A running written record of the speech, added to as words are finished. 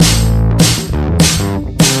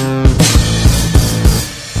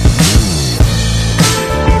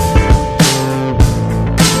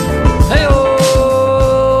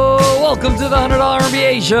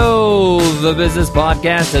Show, the business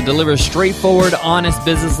podcast that delivers straightforward, honest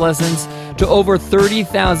business lessons to over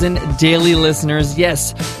 30,000 daily listeners.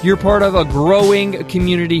 Yes, you're part of a growing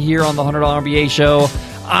community here on the $100 MBA Show.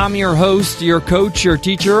 I'm your host, your coach, your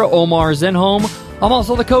teacher, Omar Zenhom. I'm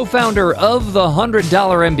also the co-founder of the $100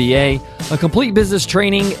 MBA, a complete business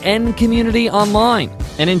training and community online.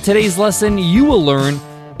 And in today's lesson, you will learn,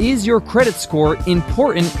 is your credit score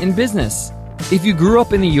important in business? If you grew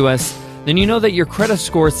up in the U.S., then you know that your credit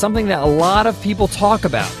score is something that a lot of people talk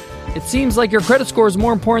about. It seems like your credit score is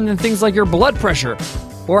more important than things like your blood pressure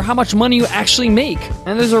or how much money you actually make.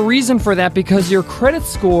 And there's a reason for that, because your credit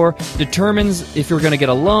score determines if you're going to get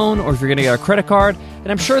a loan or if you're going to get a credit card.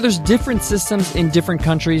 And I'm sure there's different systems in different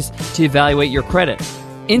countries to evaluate your credit.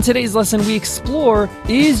 In today's lesson, we explore,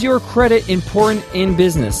 is your credit important in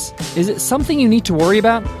business? Is it something you need to worry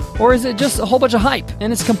about? Or is it just a whole bunch of hype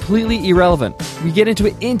and it's completely irrelevant? We get into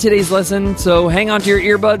it in today's lesson, so hang on to your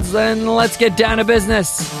earbuds and let's get down to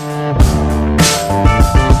business.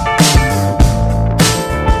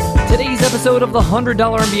 Today's episode of the $100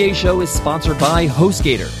 MBA Show is sponsored by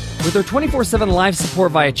HostGator. With their 24/7 live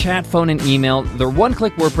support via chat, phone, and email, their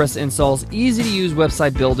one-click WordPress installs, easy-to-use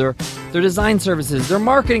website builder, their design services, their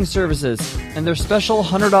marketing services, and their special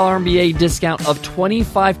 $100 MBA discount of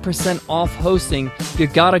 25% off hosting, you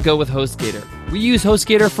gotta go with HostGator. We use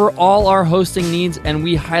HostGator for all our hosting needs, and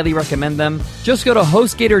we highly recommend them. Just go to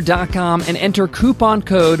HostGator.com and enter coupon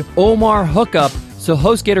code OMARHOOKUP so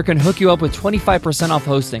HostGator can hook you up with 25% off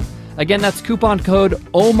hosting. Again, that's coupon code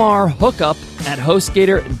OMARHOOKUP at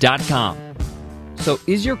HostGator.com. So,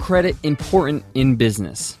 is your credit important in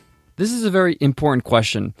business? This is a very important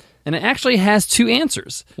question, and it actually has two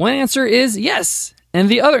answers. One answer is yes, and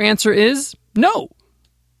the other answer is no.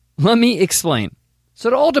 Let me explain. So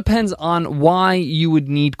it all depends on why you would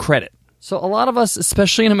need credit. So a lot of us,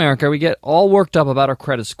 especially in America, we get all worked up about our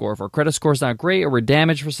credit score. If our credit score is not great or we're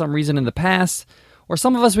damaged for some reason in the past, or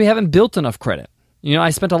some of us, we haven't built enough credit. You know,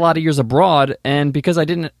 I spent a lot of years abroad, and because I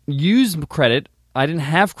didn't use credit, I didn't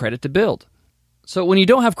have credit to build. So when you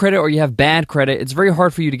don't have credit or you have bad credit, it's very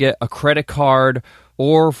hard for you to get a credit card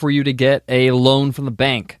or for you to get a loan from the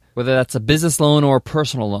bank, whether that's a business loan or a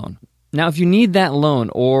personal loan. Now, if you need that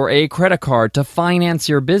loan or a credit card to finance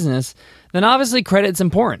your business, then obviously credit's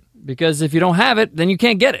important, because if you don't have it, then you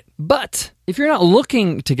can't get it. But if you're not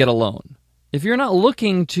looking to get a loan, if you're not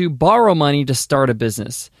looking to borrow money to start a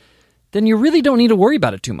business, then you really don't need to worry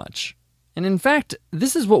about it too much. And in fact,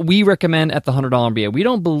 this is what we recommend at the $100 MBA. We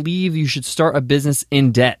don't believe you should start a business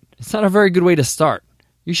in debt. It's not a very good way to start.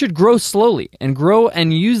 You should grow slowly and grow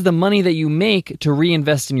and use the money that you make to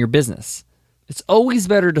reinvest in your business. It's always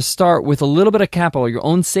better to start with a little bit of capital, your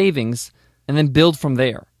own savings, and then build from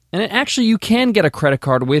there. And actually, you can get a credit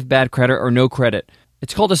card with bad credit or no credit.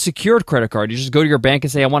 It's called a secured credit card. You just go to your bank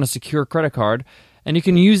and say, I want a secure credit card. And you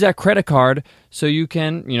can use that credit card so you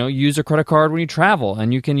can, use a credit card when you travel,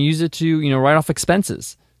 and you can use it to, write off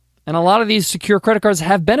expenses. And a lot of these secure credit cards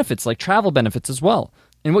have benefits, like travel benefits as well.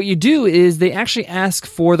 And what you do is they actually ask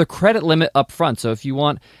for the credit limit up front. So if you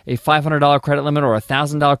want a $500 credit limit or a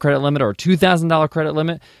 $1,000 credit limit or a $2,000 credit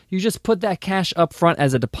limit, you just put that cash up front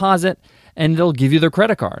as a deposit, and they'll give you their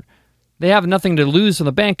credit card. They have nothing to lose from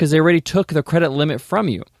the bank because they already took the credit limit from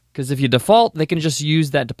you. Because if you default, they can just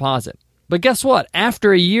use that deposit. But guess what?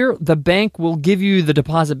 After a year, the bank will give you the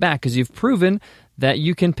deposit back because you've proven that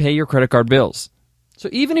you can pay your credit card bills. So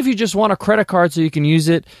even if you just want a credit card so you can use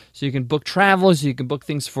it, so you can book travel, so you can book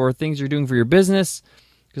things for things you're doing for your business,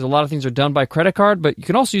 because a lot of things are done by credit card, but you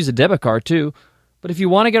can also use a debit card too. But if you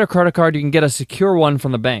want to get a credit card, you can get a secure one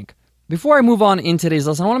from the bank. Before I move on in today's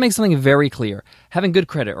lesson, I want to make something very clear. Having good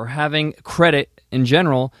credit, or having credit in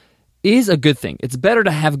general, is a good thing. It's better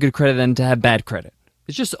to have good credit than to have bad credit.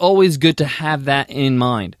 It's just always good to have that in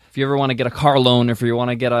mind. If you ever want to get a car loan, or if you want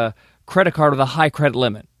to get a credit card with a high credit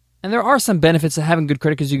limit. And there are some benefits to having good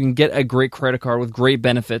credit because you can get a great credit card with great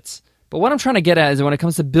benefits. But what I'm trying to get at is when it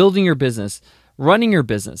comes to building your business, running your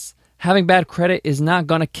business, having bad credit is not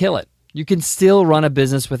going to kill it. You can still run a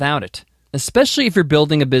business without it. Especially if you're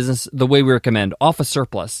building a business the way we recommend, off a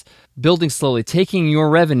surplus, building slowly, taking your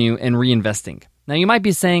revenue and reinvesting. Now you might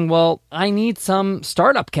be saying, well, I need some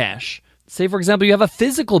startup cash. Say, for example, you have a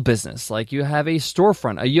physical business, like you have a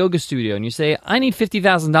storefront, a yoga studio, and you say, I need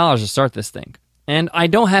 $50,000 to start this thing, and I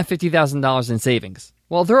don't have $50,000 in savings.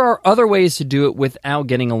 Well, there are other ways to do it without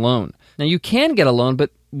getting a loan. Now, you can get a loan,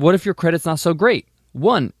 but what if your credit's not so great?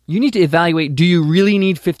 One, you need to evaluate, do you really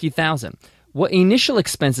need $50,000? What initial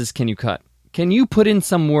expenses can you cut? Can you put in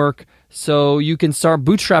some work so you can start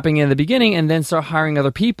bootstrapping in the beginning and then start hiring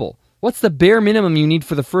other people? What's the bare minimum you need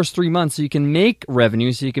for the first 3 months so you can make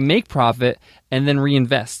revenue, so you can make profit, and then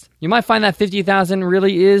reinvest? You might find that $50,000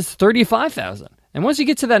 really is $35,000. And once you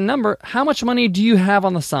get to that number, how much money do you have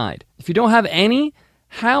on the side? If you don't have any,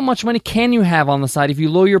 how much money can you have on the side if you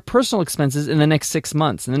lower your personal expenses in the next 6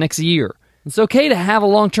 months, in the next year? It's okay to have a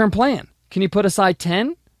long-term plan. Can you put aside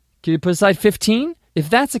 10? Can you put aside 15? If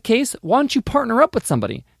that's the case, why don't you partner up with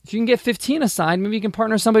somebody? If you can get 15 aside, maybe you can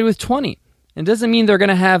partner somebody with 20. It doesn't mean they're going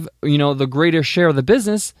to have, the greater share of the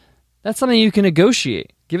business. That's something you can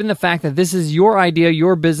negotiate, given the fact that this is your idea,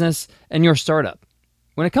 your business, and your startup.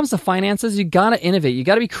 When it comes to finances, you got to innovate. You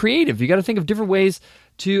got to be creative. You got to think of different ways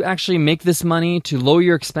to actually make this money, to lower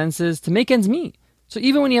your expenses, to make ends meet. So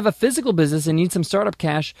even when you have a physical business and need some startup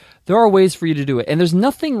cash, there are ways for you to do it. And there's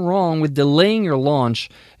nothing wrong with delaying your launch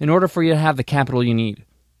in order for you to have the capital you need.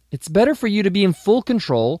 It's better for you to be in full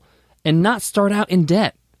control and not start out in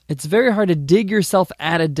debt. It's very hard to dig yourself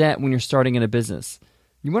out of debt when you're starting in a business.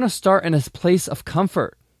 You want to start in a place of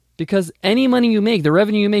comfort because any money you make, the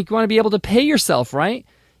revenue you make, you want to be able to pay yourself, right?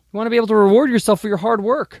 You want to be able to reward yourself for your hard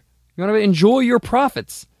work. You want to enjoy your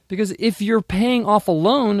profits. Because if you're paying off a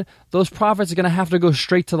loan, those profits are going to have to go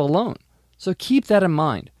straight to the loan. So keep that in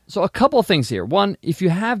mind. So a couple of things here. One, if you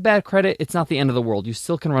have bad credit, it's not the end of the world. You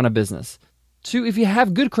still can run a business. Two, if you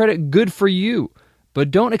have good credit, good for you.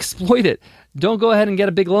 But don't exploit it. Don't go ahead and get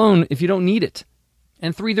a big loan if you don't need it.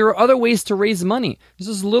 And three, there are other ways to raise money. There's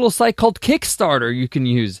this little site called Kickstarter you can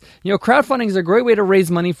use. Crowdfunding is a great way to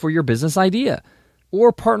raise money for your business idea.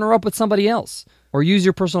 Or partner up with somebody else. Or use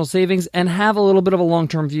your personal savings and have a little bit of a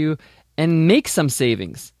long-term view and make some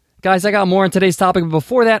savings. Guys, I got more on today's topic, but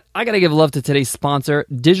before that, I got to give love to today's sponsor,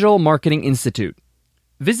 Digital Marketing Institute.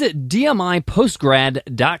 Visit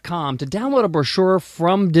dmipostgrad.com to download a brochure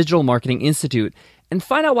from Digital Marketing Institute and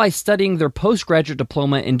find out why studying their postgraduate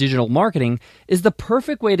diploma in digital marketing is the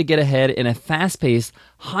perfect way to get ahead in a fast-paced,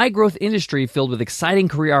 high-growth industry filled with exciting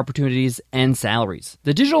career opportunities and salaries.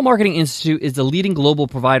 The Digital Marketing Institute is the leading global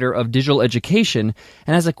provider of digital education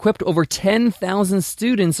and has equipped over 10,000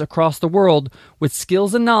 students across the world with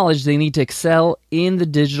skills and knowledge they need to excel in the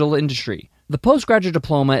digital industry. The postgraduate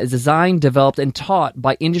diploma is designed, developed, and taught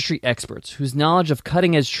by industry experts whose knowledge of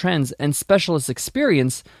cutting-edge trends and specialist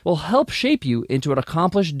experience will help shape you into an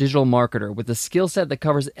accomplished digital marketer with a skill set that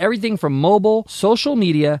covers everything from mobile, social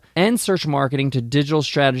media, and search marketing to digital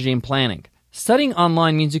strategy and planning. Studying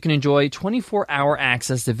online means you can enjoy 24-hour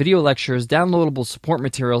access to video lectures, downloadable support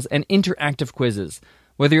materials, and interactive quizzes.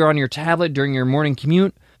 Whether you're on your tablet during your morning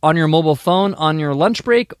commute, on your mobile phone, on your lunch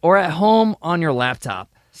break, or at home on your laptop.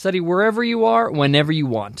 Study wherever you are, whenever you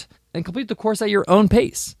want, and complete the course at your own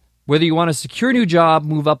pace. Whether you want to secure a new job,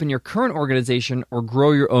 move up in your current organization, or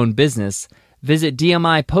grow your own business, visit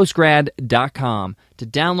dmipostgrad.com to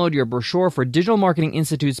download your brochure for Digital Marketing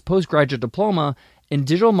Institute's postgraduate diploma in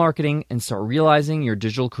digital marketing and start realizing your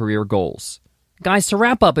digital career goals. Guys, to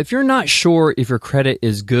wrap up, if you're not sure if your credit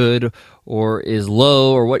is good or is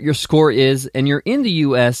low or what your score is, and you're in the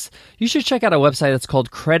U.S., you should check out a website that's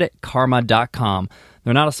called creditkarma.com.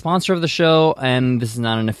 They're not a sponsor of the show, and this is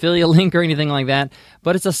not an affiliate link or anything like that,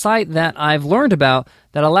 but it's a site that I've learned about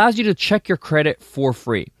that allows you to check your credit for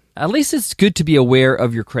free. At least it's good to be aware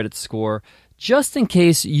of your credit score, just in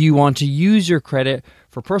case you want to use your credit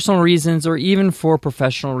for personal reasons or even for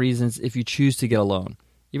professional reasons if you choose to get a loan.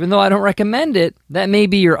 Even though I don't recommend it, that may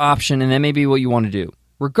be your option and that may be what you want to do.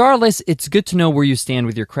 Regardless, it's good to know where you stand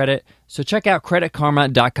with your credit, so check out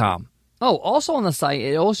creditkarma.com. Oh, also on the site,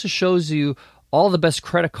 it also shows you all the best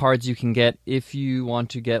credit cards you can get if you want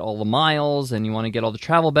to get all the miles and you want to get all the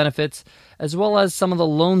travel benefits, as well as some of the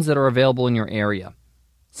loans that are available in your area.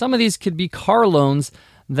 Some of these could be car loans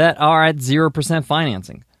that are at 0%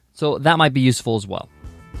 financing, so that might be useful as well.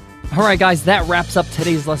 All right, guys, that wraps up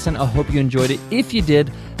today's lesson. I hope you enjoyed it. If you did,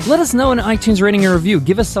 let us know in iTunes rating and review.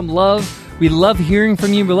 Give us some love. We love hearing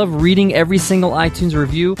from you. We love reading every single iTunes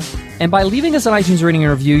review. And by leaving us an iTunes rating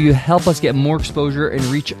and review, you help us get more exposure and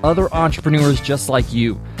reach other entrepreneurs just like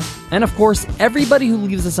you. And of course, everybody who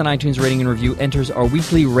leaves us an iTunes rating and review enters our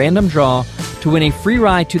weekly random draw to win a free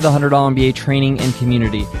ride to the $100 MBA training and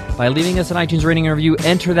community. By leaving us an iTunes rating and review,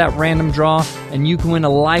 enter that random draw, and you can win a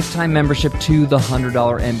lifetime membership to the $100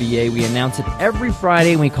 MBA. We announce it every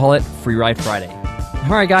Friday, and we call it Free Ride Friday.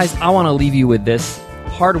 All right, guys, I want to leave you with this.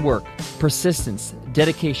 Hard work, persistence,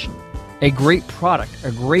 dedication, a great product,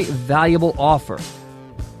 a great valuable offer.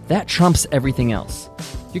 That trumps everything else.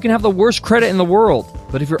 You can have the worst credit in the world,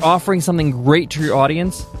 but if you're offering something great to your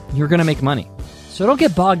audience, you're going to make money. So don't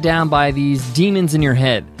get bogged down by these demons in your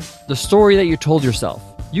head, the story that you told yourself.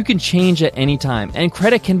 You can change at any time, and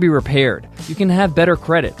credit can be repaired. You can have better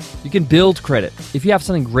credit. You can build credit. If you have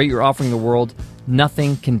something great you're offering the world,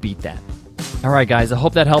 nothing can beat that. All right, guys, I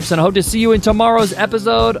hope that helps, and I hope to see you in tomorrow's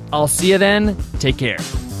episode. I'll see you then. Take care.